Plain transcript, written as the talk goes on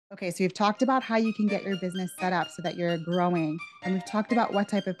Okay, so we've talked about how you can get your business set up so that you're growing. And we've talked about what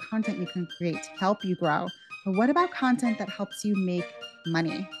type of content you can create to help you grow. But what about content that helps you make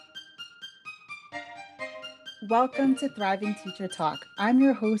money? Welcome to Thriving Teacher Talk. I'm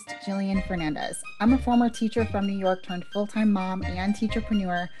your host, Jillian Fernandez. I'm a former teacher from New York turned full-time mom and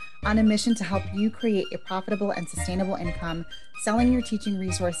teacherpreneur on a mission to help you create a profitable and sustainable income selling your teaching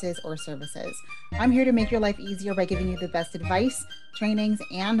resources or services. I'm here to make your life easier by giving you the best advice, trainings,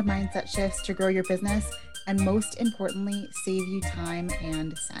 and mindset shifts to grow your business, and most importantly, save you time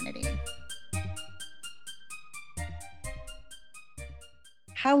and sanity.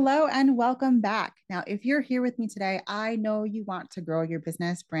 Hello and welcome back. Now, if you're here with me today, I know you want to grow your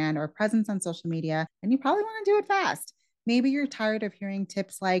business, brand, or presence on social media, and you probably want to do it fast. Maybe you're tired of hearing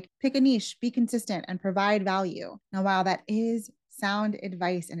tips like pick a niche, be consistent, and provide value. Now, while that is sound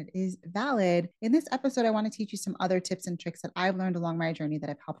advice and it is valid, in this episode, I want to teach you some other tips and tricks that I've learned along my journey that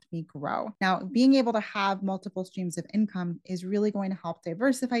have helped me grow. Now, being able to have multiple streams of income is really going to help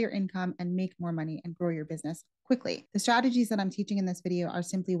diversify your income and make more money and grow your business quickly. The strategies that I'm teaching in this video are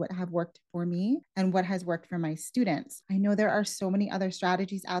simply what have worked for me and what has worked for my students. I know there are so many other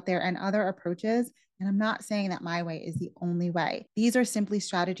strategies out there and other approaches, and I'm not saying that my way is the only way. These are simply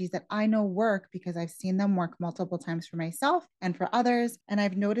strategies that I know work because I've seen them work multiple times for myself and for others. And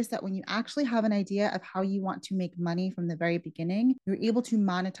I've noticed that when you actually have an idea of how you want to make money from the very beginning, you're able to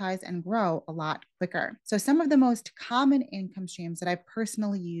monetize and grow a lot quicker. So some of the most common income streams that I've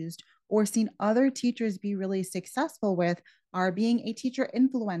personally used or seen other teachers be really successful with are being a teacher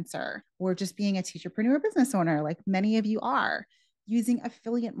influencer or just being a teacherpreneur business owner, like many of you are, using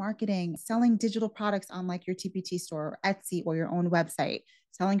affiliate marketing, selling digital products on like your TPT store or Etsy or your own website,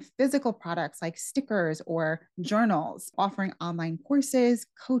 selling physical products like stickers or journals, offering online courses,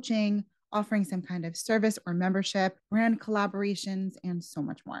 coaching, offering some kind of service or membership, brand collaborations, and so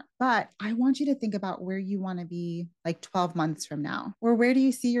much more. But I want you to think about where you want to be like 12 months from now, or where do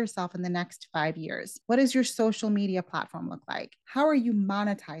you see yourself in the next 5 years? What does your social media platform look like? How are you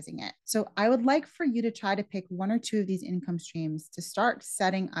monetizing it? So I would like for you to try to pick one or two of these income streams to start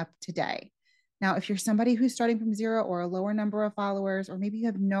setting up today. Now, if you're somebody who's starting from zero or a lower number of followers, or maybe you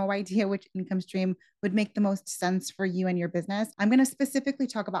have no idea which income stream would make the most sense for you and your business, I'm going to specifically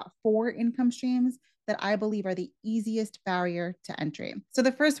talk about 4 income streams that I believe are the easiest barrier to entry. So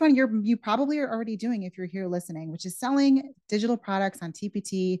the first one you probably are already doing if you're here listening, which is selling digital products on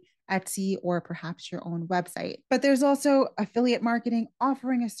TPT, Etsy, or perhaps your own website. But there's also affiliate marketing,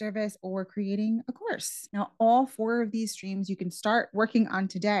 offering a service, or creating a course. Now, all 4 of these streams you can start working on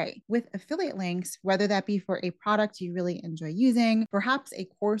today with affiliate links, whether that be for a product you really enjoy using, perhaps a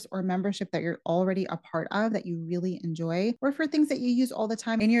course or membership that you're already a part of that you really enjoy, or for things that you use all the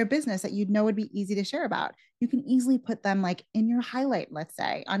time in your business that you'd know would be easy to share about. You can easily put them like in your highlight, let's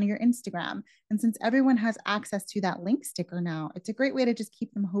say, on your Instagram. And since everyone has access to that link sticker now, it's a great way to just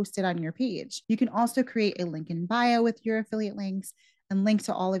keep them hosted on your page. You can also create a link in bio with your affiliate links and link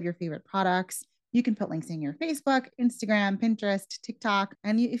to all of your favorite products. You can put links in your Facebook, Instagram, Pinterest, TikTok,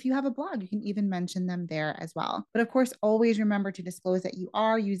 and if you have a blog, you can even mention them there as well. But of course, always remember to disclose that you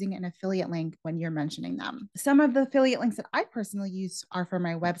are using an affiliate link when you're mentioning them. Some of the affiliate links that I personally use are for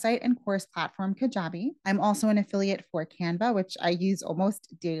my website and course platform, Kajabi. I'm also an affiliate for Canva, which I use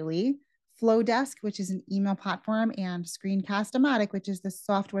almost daily. Flowdesk, which is an email platform, and Screencast-O-Matic, which is the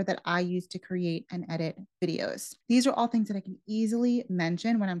software that I use to create and edit videos. These are all things that I can easily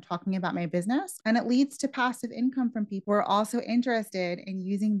mention when I'm talking about my business, and it leads to passive income from people who are also interested in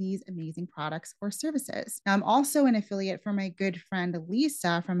using these amazing products or services. Now, I'm also an affiliate for my good friend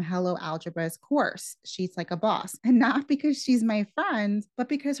Lisa from Hello Algebra's course, Sheets Like a Boss, and not because she's my friend, but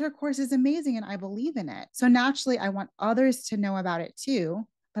because her course is amazing and I believe in it. So naturally, I want others to know about it too,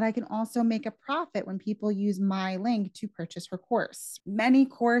 but I can also make a profit when people use my link to purchase her course. Many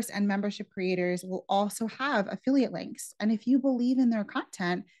course and membership creators will also have affiliate links. And if you believe in their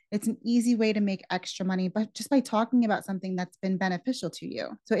content, it's an easy way to make extra money, but just by talking about something that's been beneficial to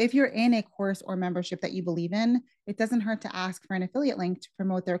you. So if you're in a course or membership that you believe in, it doesn't hurt to ask for an affiliate link to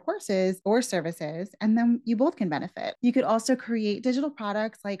promote their courses or services, and then you both can benefit. You could also create digital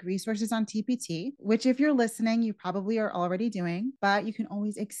products like resources on TPT, which if you're listening, you probably are already doing, but you can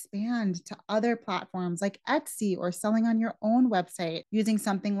always expand to other platforms like Etsy or selling on your own website using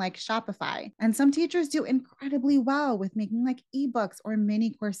something like Shopify. And some teachers do incredibly well with making like ebooks or mini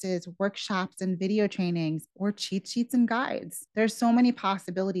courses courses, workshops, and video trainings, or cheat sheets and guides. There's so many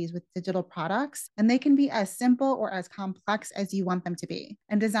possibilities with digital products, and they can be as simple or as complex as you want them to be.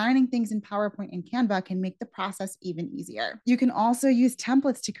 And designing things in PowerPoint and Canva can make the process even easier. You can also use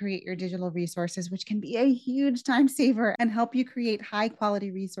templates to create your digital resources, which can be a huge time saver and help you create high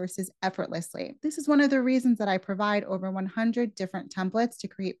quality resources effortlessly. This is one of the reasons that I provide over 100 different templates to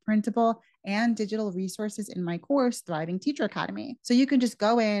create printable and digital resources in my course, Thriving Teacher Academy. So you can just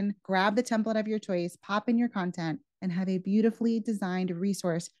go in, grab the template of your choice, pop in your content, and have a beautifully designed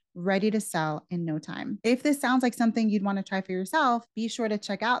resource ready to sell in no time. If this sounds like something you'd want to try for yourself, be sure to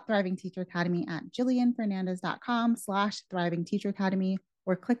check out Thriving Teacher Academy at jillianfernandez.com/Thriving Teacher Academy,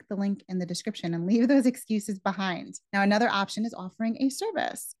 or click the link in the description and leave those excuses behind. Now, another option is offering a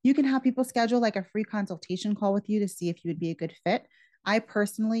service. You can have people schedule like a free consultation call with you to see if you would be a good fit. I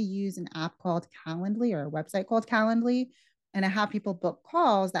personally use an app called Calendly, or a website called Calendly, and I have people book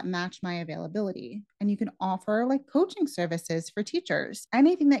calls that match my availability. And you can offer like coaching services for teachers.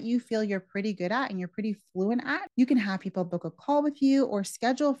 Anything that you feel you're pretty good at and you're pretty fluent at, you can have people book a call with you or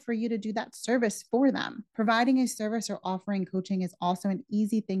schedule for you to do that service for them. Providing a service or offering coaching is also an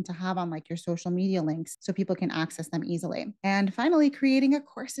easy thing to have on like your social media links so people can access them easily. And finally, creating a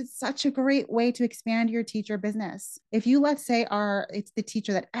course is such a great way to expand your teacher business. If you, let's say, it's the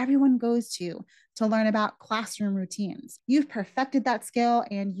teacher that everyone goes to learn about classroom routines. You've perfected that skill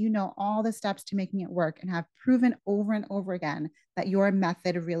and you know all the steps to making it work and have proven over and over again that your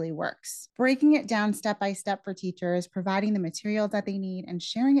method really works. Breaking it down step by step for teachers, providing the materials that they need, and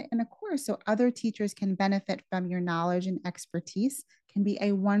sharing it in a course so other teachers can benefit from your knowledge and expertise can be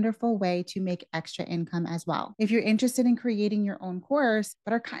a wonderful way to make extra income as well. If you're interested in creating your own course,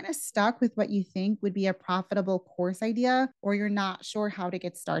 but are kind of stuck with what you think would be a profitable course idea, or you're not sure how to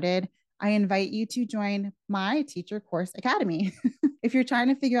get started, I invite you to join my Teacher Course Academy. If you're trying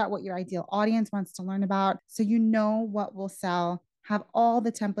to figure out what your ideal audience wants to learn about, so you know what will sell, have all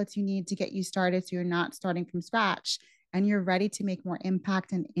the templates you need to get you started so you're not starting from scratch, and you're ready to make more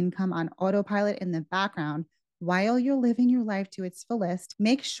impact and income on autopilot in the background while you're living your life to its fullest,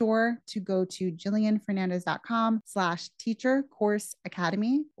 make sure to go to jillianfernandez.com/teacher course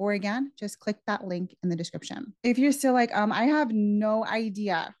academy, or again, just click that link in the description. If you're still like, I have no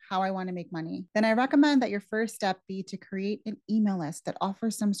idea how I want to make money, then I recommend that your first step be to create an email list that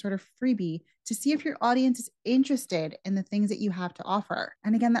offers some sort of freebie to see if your audience is interested in the things that you have to offer.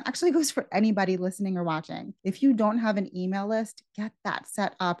 And again, that actually goes for anybody listening or watching. If you don't have an email list, get that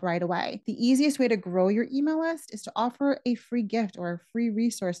set up right away. The easiest way to grow your email list is to offer a free gift or a free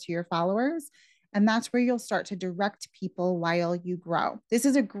resource to your followers. And that's where you'll start to direct people while you grow. This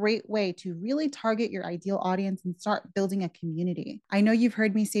is a great way to really target your ideal audience and start building a community. I know you've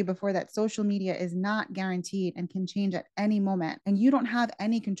heard me say before that social media is not guaranteed and can change at any moment, and you don't have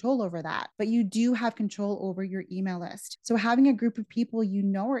any control over that, but you do have control over your email list. So having a group of people you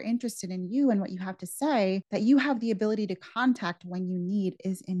know are interested in you and what you have to say, that you have the ability to contact when you need,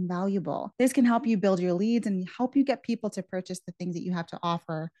 is invaluable. This can help you build your leads and help you get people to purchase the things that you have to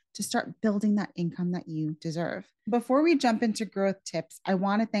offer to start building that income that you deserve. Before we jump into growth tips, I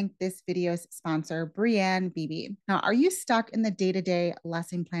want to thank this video's sponsor, Brianne Beebe. Now, are you stuck in the day-to-day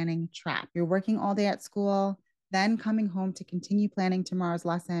lesson planning trap? You're working all day at school, then coming home to continue planning tomorrow's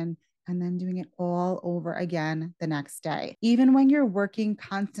lesson, and then doing it all over again the next day. Even when you're working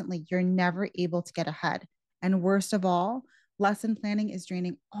constantly, you're never able to get ahead. And worst of all, lesson planning is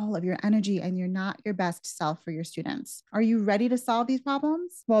draining all of your energy and you're not your best self for your students. Are you ready to solve these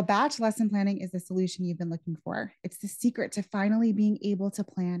problems? Well, batch lesson planning is the solution you've been looking for. It's the secret to finally being able to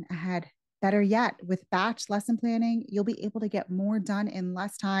plan ahead. Better yet, with batch lesson planning, you'll be able to get more done in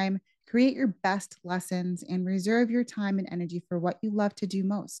less time, create your best lessons, and reserve your time and energy for what you love to do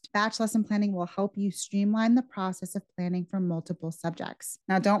most. Batch lesson planning will help you streamline the process of planning for multiple subjects.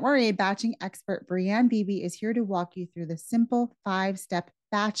 Now, don't worry, batching expert Brianne Beebe is here to walk you through the simple 5-step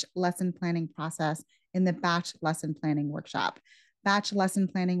batch lesson planning process in the Batch Lesson Planning Workshop. Batch Lesson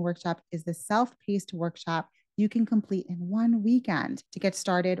Planning Workshop is the self-paced workshop you can complete in one weekend to get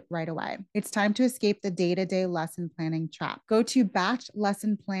started right away. It's time to escape the day-to-day lesson planning trap. Go to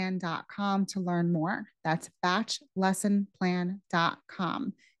batchlessonplan.com to learn more. That's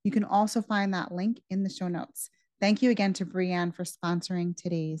batchlessonplan.com. You can also find that link in the show notes. Thank you again to Brianne for sponsoring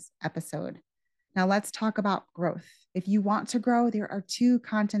today's episode. Now let's talk about growth. If you want to grow, there are 2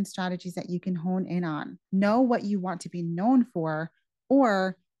 content strategies that you can hone in on. Know what you want to be known for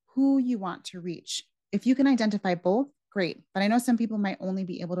or who you want to reach. If you can identify both, Great. But I know some people might only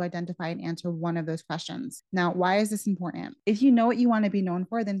be able to identify and answer one of those questions. Now, why is this important? If you know what you want to be known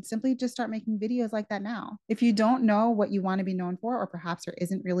for, then simply just start making videos like that now. If you don't know what you want to be known for, or perhaps there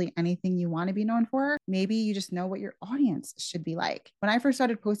isn't really anything you want to be known for, maybe you just know what your audience should be like. When I first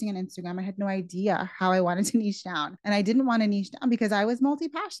started posting on Instagram, I had no idea how I wanted to niche down. And I didn't want to niche down because I was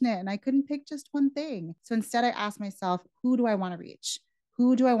multi-passionate and I couldn't pick just one thing. So instead, I asked myself, who do I want to reach?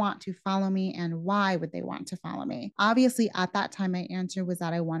 Who do I want to follow me and why would they want to follow me? Obviously, at that time, my answer was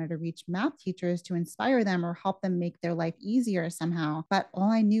that I wanted to reach math teachers to inspire them or help them make their life easier somehow. But all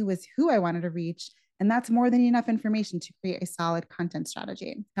I knew was who I wanted to reach. And that's more than enough information to create a solid content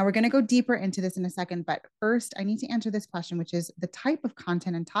strategy. Now, we're going to go deeper into this in a second, but first, I need to answer this question, which is the type of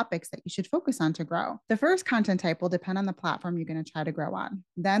content and topics that you should focus on to grow. The first content type will depend on the platform you're going to try to grow on.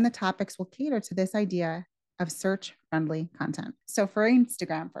 Then the topics will cater to this idea of search-friendly content. So for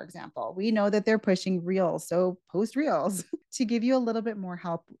Instagram, for example, we know that they're pushing Reels, so post Reels. To give you a little bit more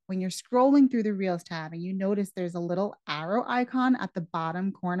help, when you're scrolling through the Reels tab and you notice there's a little arrow icon at the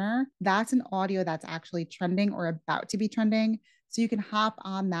bottom corner, that's an audio that's actually trending or about to be trending. So you can hop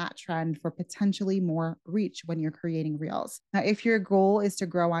on that trend for potentially more reach when you're creating Reels. Now, if your goal is to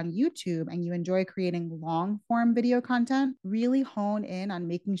grow on YouTube and you enjoy creating long form video content, really hone in on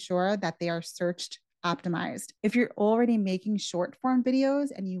making sure that they are searched optimized. If you're already making short form videos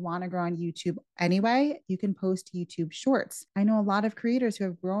and you want to grow on YouTube anyway, you can post YouTube shorts. I know a lot of creators who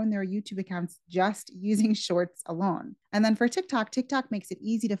have grown their YouTube accounts just using shorts alone. And then for TikTok, TikTok makes it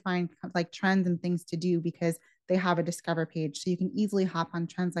easy to find like trends and things to do because they have a discover page. So you can easily hop on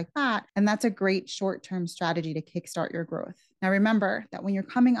trends like that. And that's a great short-term strategy to kickstart your growth. Now, remember that when you're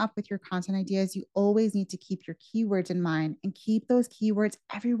coming up with your content ideas, you always need to keep your keywords in mind and keep those keywords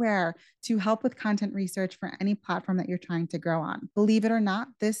everywhere to help with content research for any platform that you're trying to grow on. Believe it or not,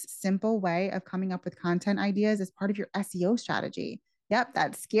 this simple way of coming up with content ideas is part of your SEO strategy. Yep,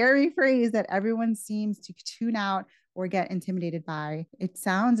 that scary phrase that everyone seems to tune out or get intimidated by. It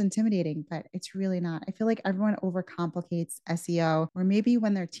sounds intimidating, but it's really not. I feel like everyone overcomplicates SEO, or maybe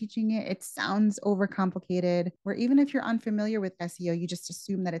when they're teaching it, it sounds overcomplicated. Or even if you're unfamiliar with SEO, you just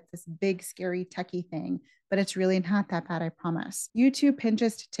assume that it's this big, scary, techie thing, but it's really not that bad, I promise. YouTube,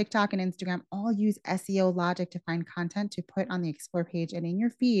 Pinterest, TikTok, and Instagram all use SEO logic to find content to put on the Explore page and in your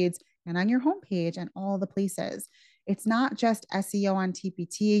feeds and on your homepage and all the places. It's not just SEO on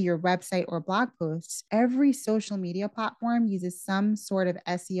TPT, your website, or blog posts. Every social media platform uses some sort of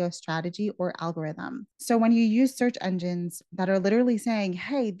SEO strategy or algorithm. So when you use search engines that are literally saying,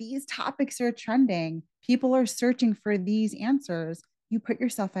 hey, these topics are trending, people are searching for these answers, you put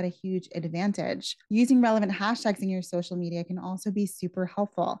yourself at a huge advantage. Using relevant hashtags in your social media can also be super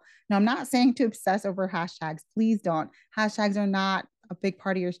helpful. Now, I'm not saying to obsess over hashtags. Please don't. Hashtags are not a big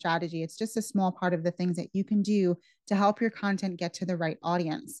part of your strategy. It's just a small part of the things that you can do to help your content get to the right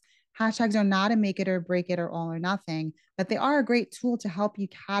audience. Hashtags are not a make it or break it or all or nothing, but they are a great tool to help you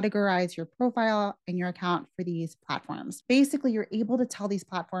categorize your profile and your account for these platforms. Basically, you're able to tell these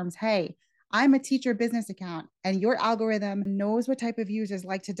platforms, hey, I'm a teacher business account and your algorithm knows what type of users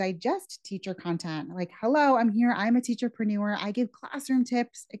like to digest teacher content. Like, hello, I'm here. I'm a teacherpreneur. I give classroom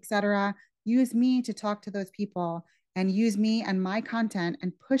tips, etc. Use me to talk to those people and use me and my content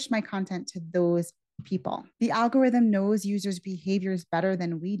and push my content to those people. The algorithm knows users' behaviors better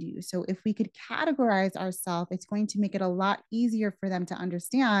than we do. So if we could categorize ourselves, it's going to make it a lot easier for them to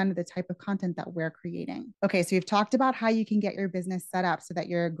understand the type of content that we're creating. Okay, so we've talked about how you can get your business set up so that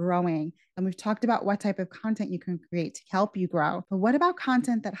you're growing. And we've talked about what type of content you can create to help you grow. But what about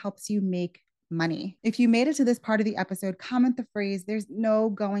content that helps you make money? If you made it to this part of the episode, comment the phrase, there's no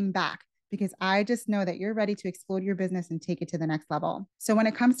going back, because I just know that you're ready to explode your business and take it to the next level. So when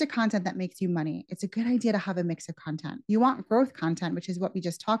it comes to content that makes you money, it's a good idea to have a mix of content. You want growth content, which is what we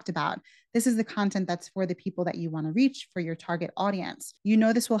just talked about. This is the content that's for the people that you want to reach, for your target audience. You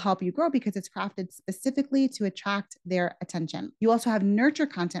know this will help you grow because it's crafted specifically to attract their attention. You also have nurture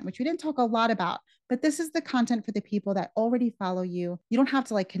content, which we didn't talk a lot about, but this is the content for the people that already follow you. You don't have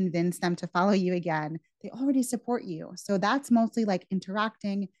to like convince them to follow you again. They already support you. So that's mostly like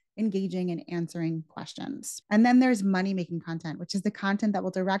interacting, engaging, and answering questions. And then there's money making content, which is the content that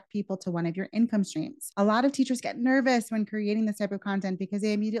will direct people to one of your income streams. A lot of teachers get nervous when creating this type of content because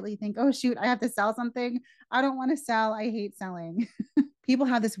they immediately think, oh, shoot, I have to sell something. I don't want to sell. I hate selling. People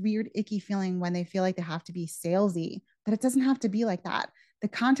have this weird, icky feeling when they feel like they have to be salesy, but it doesn't have to be like that. The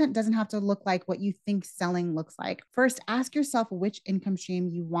content doesn't have to look like what you think selling looks like. First, ask yourself which income stream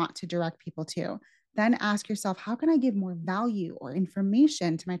you want to direct people to. Then ask yourself, how can I give more value or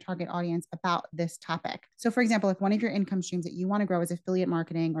information to my target audience about this topic? So, for example, if one of your income streams that you want to grow is affiliate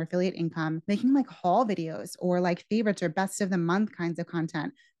marketing or affiliate income, making like haul videos or like favorites or best of the month kinds of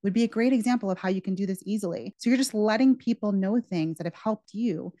content would be a great example of how you can do this easily. So, you're just letting people know things that have helped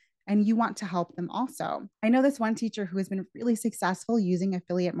you and you want to help them also. I know this one teacher who has been really successful using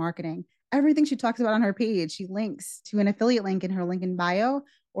affiliate marketing. Everything she talks about on her page, she links to an affiliate link in her link in bio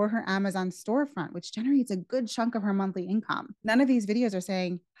or her Amazon storefront, which generates a good chunk of her monthly income. None of these videos are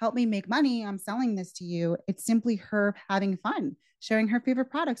saying, help me make money, I'm selling this to you. It's simply her having fun, sharing her favorite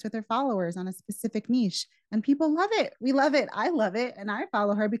products with her followers on a specific niche. And people love it. We love it. I love it. And I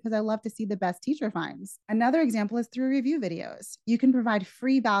follow her because I love to see the best teacher finds. Another example is through review videos. You can provide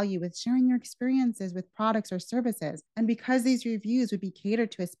free value with sharing your experiences with products or services. And because these reviews would be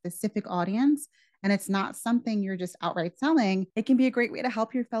catered to a specific audience, and it's not something you're just outright selling, it can be a great way to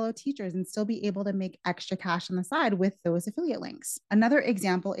help your fellow teachers and still be able to make extra cash on the side with those affiliate links. Another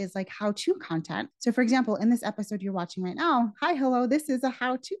example is like how-to content. So for example, in this episode you're watching right now, hi, hello, this is a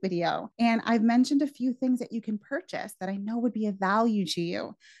how-to video. And I've mentioned a few things that you can purchase that I know would be of value to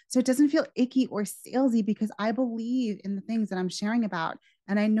you. So it doesn't feel icky or salesy because I believe in the things that I'm sharing about.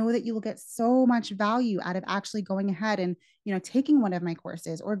 And I know that you will get so much value out of actually going ahead and, taking one of my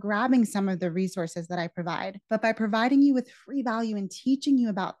courses or grabbing some of the resources that I provide. But by providing you with free value and teaching you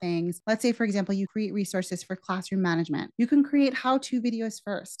about things, let's say, for example, you create resources for classroom management, you can create how-to videos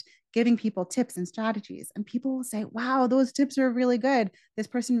first, giving people tips and strategies. And people will say, wow, those tips are really good. This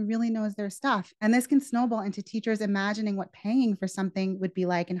person really knows their stuff. And this can snowball into teachers imagining what paying for something would be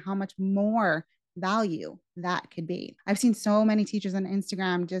like and how much more value that could be. I've seen so many teachers on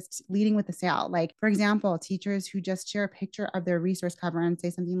Instagram just leading with the sale. Like, for example, teachers who just share a picture of their resource cover and say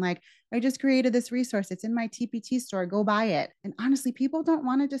something like, I just created this resource. It's in my TPT store. Go buy it. And honestly, people don't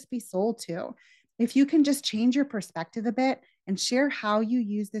want to just be sold to. If you can just change your perspective a bit and share how you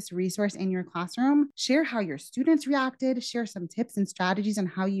use this resource in your classroom, share how your students reacted, share some tips and strategies on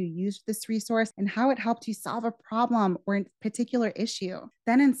how you used this resource and how it helped you solve a problem or a particular issue.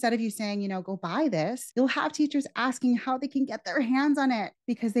 Then instead of you saying, go buy this, you'll have teachers asking how they can get their hands on it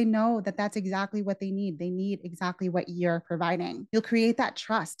because they know that that's exactly what they need. They need exactly what you're providing. You'll create that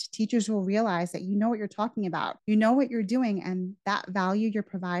trust. Teachers will realize that you know what you're talking about, you know what you're doing, and that value you're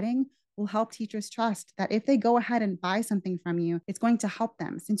providing will help teachers trust that if they go ahead and buy something from you, it's going to help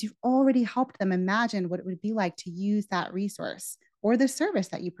them. Since you've already helped them imagine what it would be like to use that resource or the service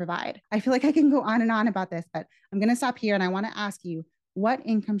that you provide. I feel like I can go on and on about this, but I'm going to stop here and I want to ask you what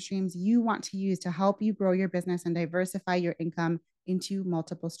income streams you want to use to help you grow your business and diversify your income into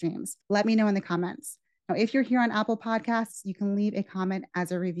multiple streams. Let me know in the comments. Now, if you're here on Apple Podcasts, you can leave a comment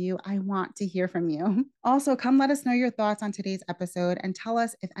as a review. I want to hear from you. Also, come let us know your thoughts on today's episode and tell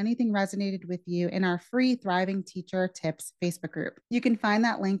us if anything resonated with you in our free Thriving Teacher Tips Facebook group. You can find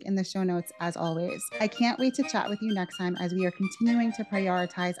that link in the show notes as always. I can't wait to chat with you next time as we are continuing to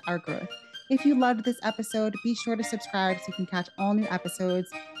prioritize our growth. If you loved this episode, be sure to subscribe so you can catch all new episodes.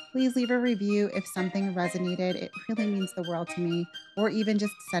 Please leave a review if something resonated. It really means the world to me, or even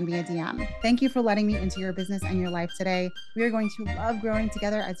just send me a DM. Thank you for letting me into your business and your life today. We are going to love growing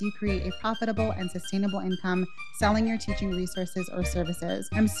together as you create a profitable and sustainable income selling your teaching resources or services.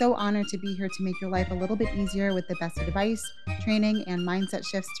 I'm so honored to be here to make your life a little bit easier with the best advice, training, and mindset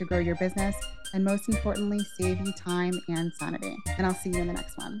shifts to grow your business, and most importantly, save you time and sanity. And I'll see you in the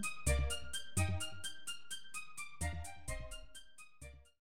next one.